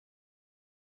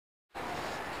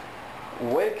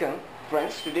Welcome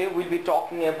friends, today we'll be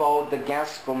talking about the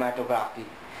gas chromatography.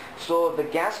 So the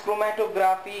gas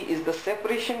chromatography is the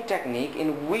separation technique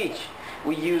in which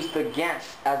we use the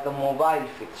gas as the mobile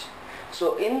fixture.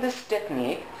 So in this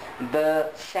technique,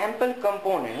 the sample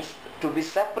components to be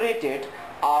separated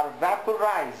are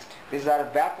vaporized. These are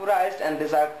vaporized and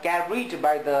these are carried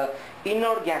by the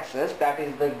inner gases, that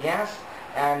is the gas,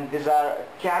 and these are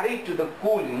carried to the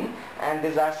column and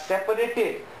these are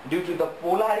separated due to the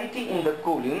polarity in the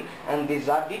column and these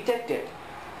are detected.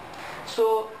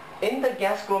 So in the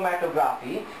gas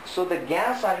chromatography, so the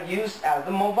gas are used as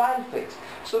the mobile fix.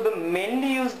 So the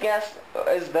mainly used gas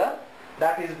is the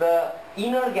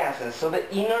inner gases. So the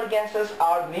inner gases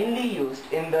are mainly used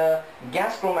in the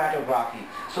gas chromatography.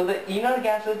 So the inner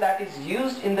gases that is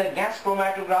used in the gas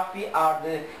chromatography are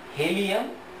the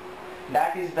helium,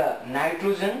 that is the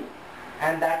nitrogen,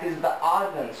 and that is the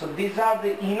argon. So these are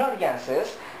the inner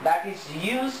gases that is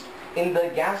used in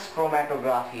the gas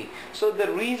chromatography. So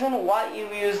the reason why you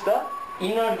use the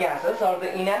inner gases or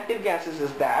the inactive gases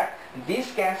is that these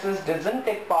gases doesn't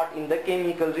take part in the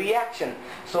chemical reaction.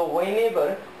 So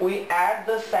whenever we add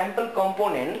the sample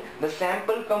component, the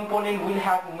sample component will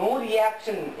have no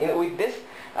reaction with this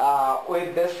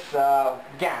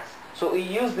gas. So we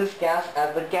use this gas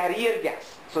as the carrier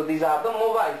gas. So these are the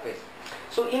mobile phase.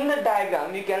 So in the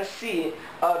diagram you can see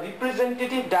a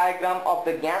representative diagram of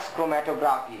the gas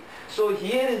chromatography. So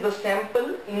here is the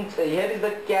sample, here is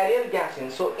the carrier gas in.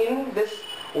 So in this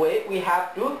way we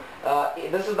have to,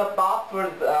 this is the path for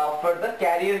the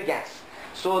carrier gas.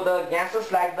 So the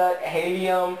gases like the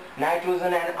helium,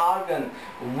 nitrogen and argon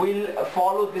will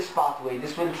follow this pathway.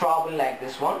 This will travel like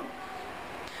this one.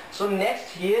 So next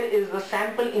here is the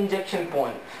sample injection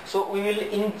point. So we will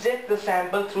inject the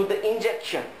sample through the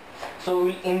injection. So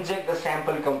we will inject the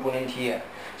sample component here.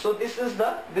 So this is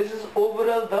called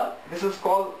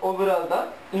overall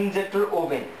the injector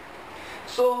oven.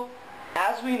 So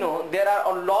as we know, there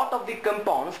are a lot of the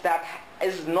compounds that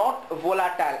is not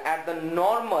volatile at the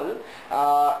normal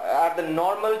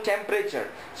temperature.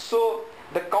 So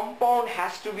the compound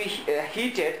has to be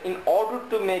heated in order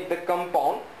to make the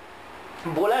compound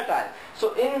volatile.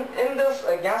 So in this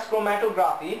gas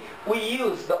chromatography we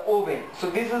use the oven.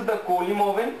 So this is the column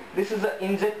oven, this is the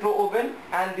injector oven,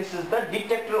 and this is the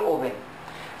detector oven.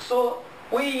 So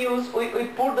we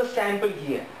put the sample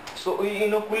here. So we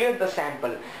inoculate the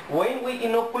sample. When we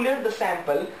inoculate the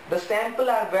sample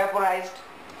are vaporized.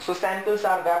 So samples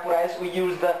are vaporized. We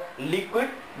use the liquid,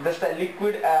 as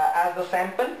the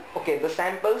sample. Okay, the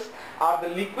samples are the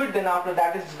liquid, then after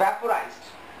that is vaporized.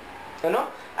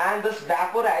 And this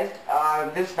vaporized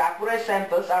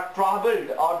samples are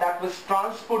traveled, or that was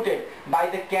transported by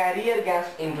the carrier gas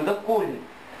into the column.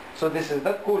 So this is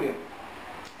the column.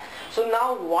 So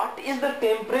now what is the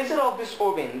temperature of this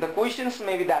oven? The questions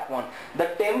may be that one.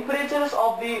 The temperatures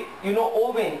of the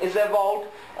oven is about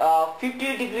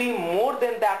 50 degree more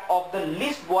than that of the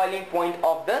least boiling point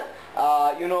of the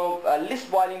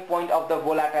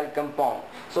volatile compound.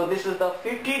 So this is the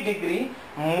 50 degree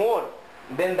more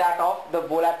than that of the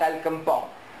volatile compound.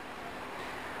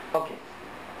 Okay.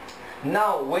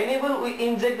 Now whenever we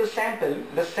inject the sample,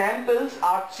 the samples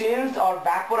are changed or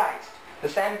vaporized. The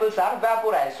samples are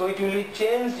vaporized, so it will be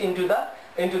changed into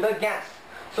the gas.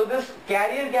 So this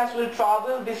carrier gas will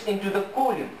travel this into the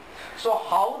column. So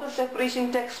how the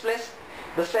separation takes place?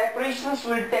 The separations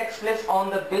will take place on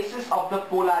the basis of the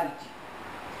polarity.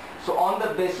 So on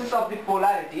the basis of the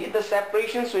polarity, the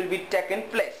separations will be taken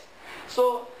place.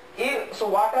 So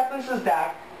what happens is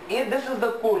that if this is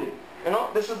the column,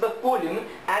 this is the column,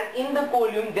 and in the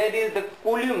column there is the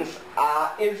columns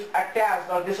is attached,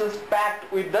 or this is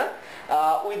packed with the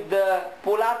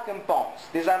polar compounds.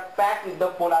 These are packed with the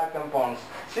polar compounds.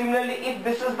 Similarly, if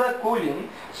this is the column,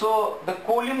 so the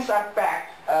columns are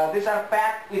packed. These are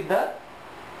packed with the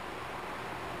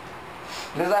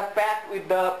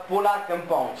polar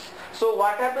compounds. So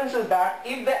what happens is that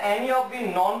if any of the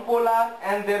non-polar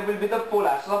and there will be the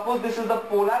polar. So suppose this is the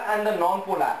polar and the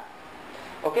non-polar.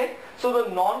 Okay, so the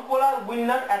non-polar will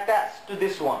not attach to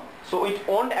this one. So it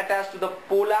won't attach to the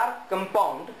polar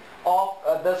compound of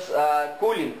this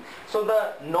column. So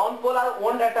the non-polar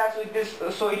won't attach with this,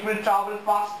 so it will travel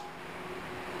fast.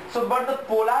 So but the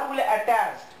polar will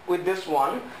attach with this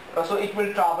one, so it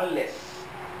will travel less.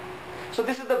 So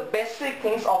this is the basic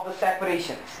things of the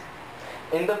separations.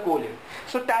 in the column.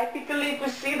 So typically if we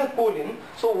see the column,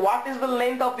 so what is the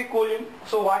length of the column?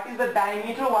 So what is the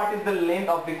diameter, what is the length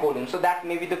of the column? So that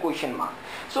may be the question mark.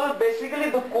 So basically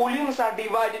the columns are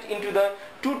divided into the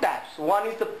two types. One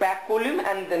is the packed column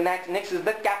and the next is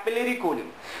the capillary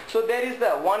column. So there is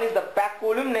the one is the packed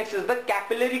column, next is the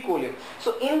capillary column.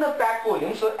 So in the packed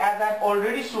column, so as I've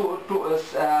already told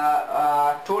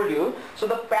you, so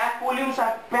the packed columns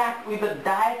are packed with the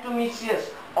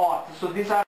diatomaceous earth. So these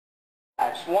are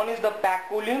types. One is the packed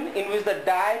column in which the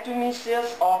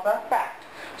diatomaceous earth are packed.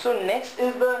 So next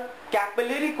is the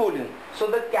capillary column. So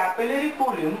the capillary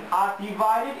column are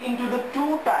divided into the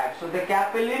two types. So the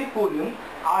capillary column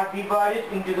are divided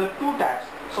into the two types.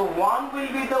 So one will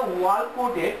be the wall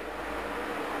coated,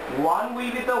 one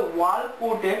will be the wall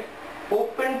coated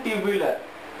open tubular.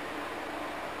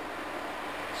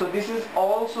 So this is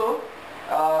also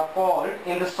called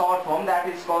in the short form, that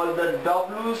is called the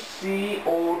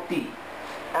WCOT.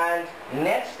 And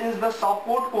next is the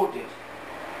support coated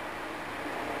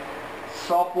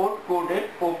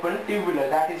open tubular,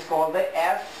 that is called the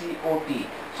SCOT.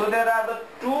 So there are the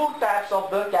two types of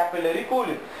the capillary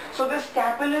column. So these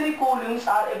capillary columns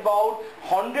are about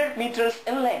 100 meters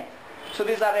in length. So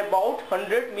these are about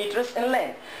 100 meters in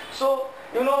length. So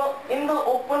you know, in the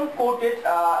wall coated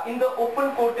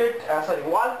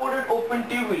open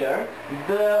tubular,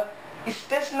 the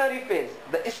stationary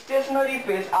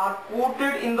phase are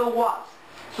coated in the walls.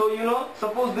 So you know,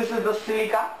 suppose this is the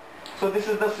silica. So this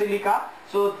is the silica.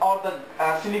 So or the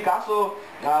silica. So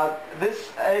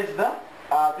this is the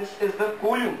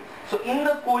column. So in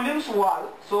the column's wall,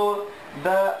 so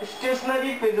the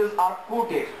stationary phases are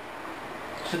coated.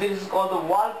 So this is called the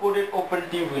wall coated open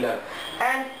tubular.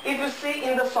 And if you see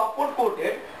in the support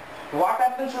coated, what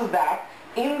happens is that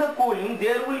in the column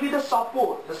there will be the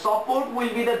support. The support will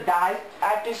be the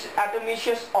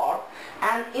diatomaceous earth,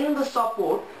 and in the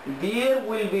support there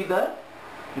will be the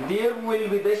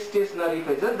stationary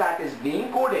phases that is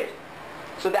being coated.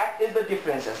 So that is the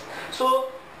differences. So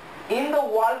in the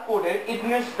wall coated, it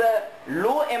means the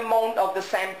low amount of the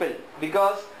sample,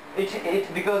 because it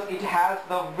has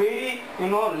the very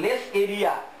less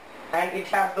area, and it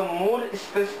has the more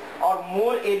space or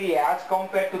more area as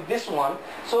compared to this one.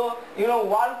 So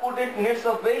wall coated needs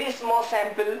a very small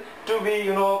sample to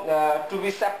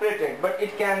be separated, but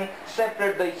it can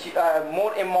separate the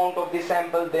more amount of the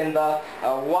sample than the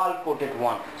wall coated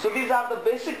one. So these are the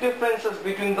basic differences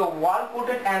between the wall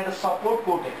coated and the support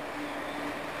coated.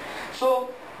 So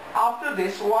after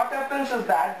this, what happens is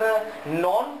that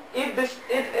if this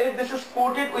is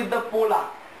coated with the polar,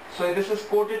 so this is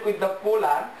coated with the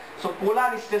polar, so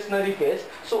polar is stationary phase.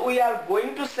 So we are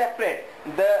going to separate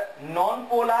the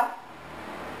non-polar,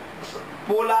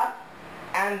 polar,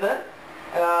 and the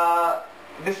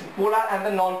this polar and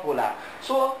the non-polar.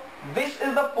 So this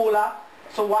is the polar.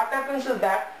 So what happens is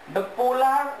that the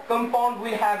polar compound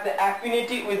will have the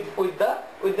affinity with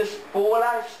this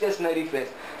polar stationary phase.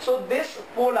 So this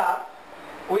polar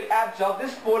will absorb,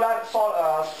 this polar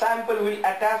sample will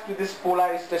attach to this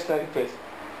polar stationary phase.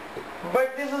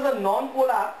 But this is the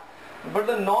non-polar, but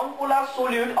the non-polar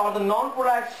solute or the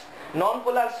non-polar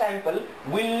sample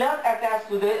will not attach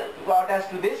to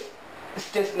this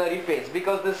stationary phase,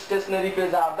 because the stationary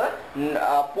phase are the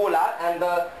polar and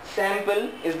the sample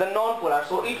is the non-polar.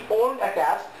 So it won't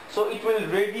attach. So it will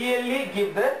radially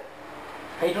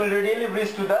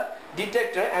reach to the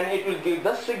detector and it will give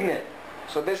the signal.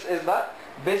 So this is the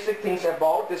basic things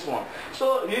about this one.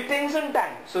 So retention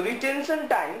time. So retention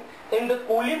time in the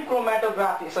column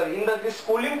chromatography, this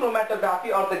column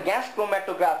chromatography or the gas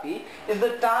chromatography is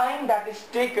the time that is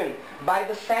taken by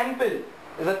the sample.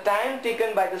 Is the time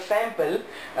taken by the sample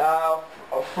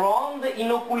from the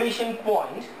inoculation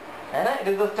point. It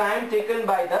is the time taken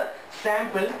by the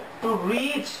sample to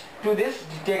reach to this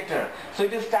detector. So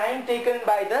it is time taken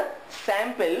by the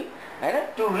sample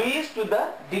to reach to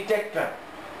the detector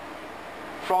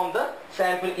from the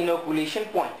sample inoculation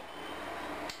point.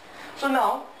 So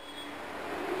now,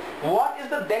 what is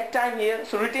the dead time here?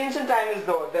 So retention time is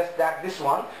this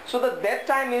one. So the dead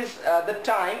time is the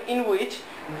time in which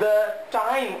the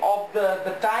time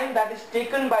that is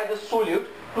taken by the solute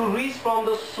to reach from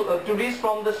the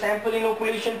sample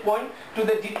inoculation point to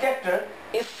the detector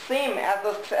is same as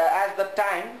the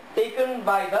time taken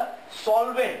by the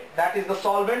solvent, that is the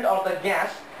solvent or the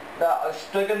gas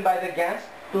taken by the gas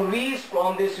to reach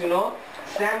from this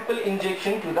sample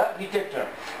injection to the detector.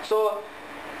 So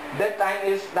that time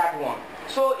is that one.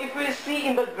 So if we see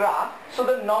in the graph, so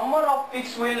the number of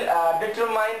peaks will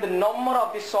determine the number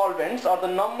of the solvents, or the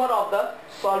number of the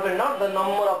solvent, not the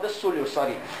number of the solute,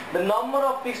 sorry. The number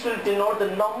of peaks will denote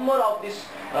the number of this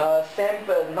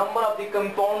number of the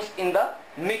compounds in the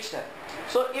mixture.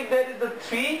 So if there is the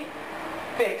 3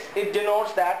 peaks, it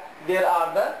denotes that there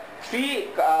are the 3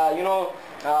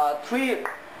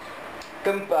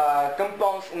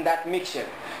 compounds in that mixture.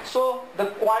 So the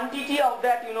quantity of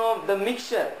that, the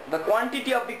mixture, the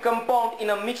quantity of the compound in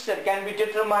a mixture can be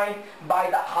determined by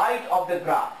the height of the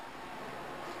graph.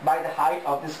 By the height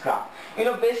of this graph.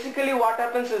 Basically what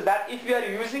happens is that if you are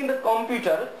using the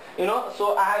computer,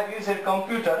 so I have used a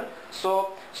computer.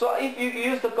 So if you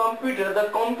use the computer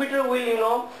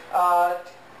will,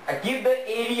 give the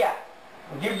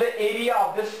area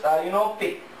of this,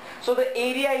 peak. So the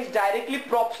area is directly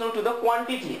proportional to the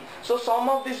quantity. So some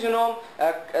of this,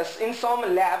 in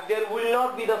some lab there will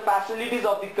not be the facilities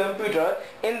of the computer.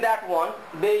 In that one,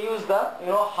 they use the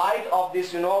height of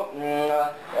this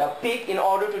peak in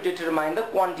order to determine the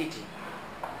quantity.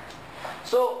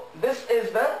 So this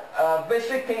is the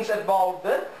basic things about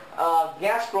the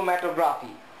gas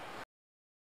chromatography.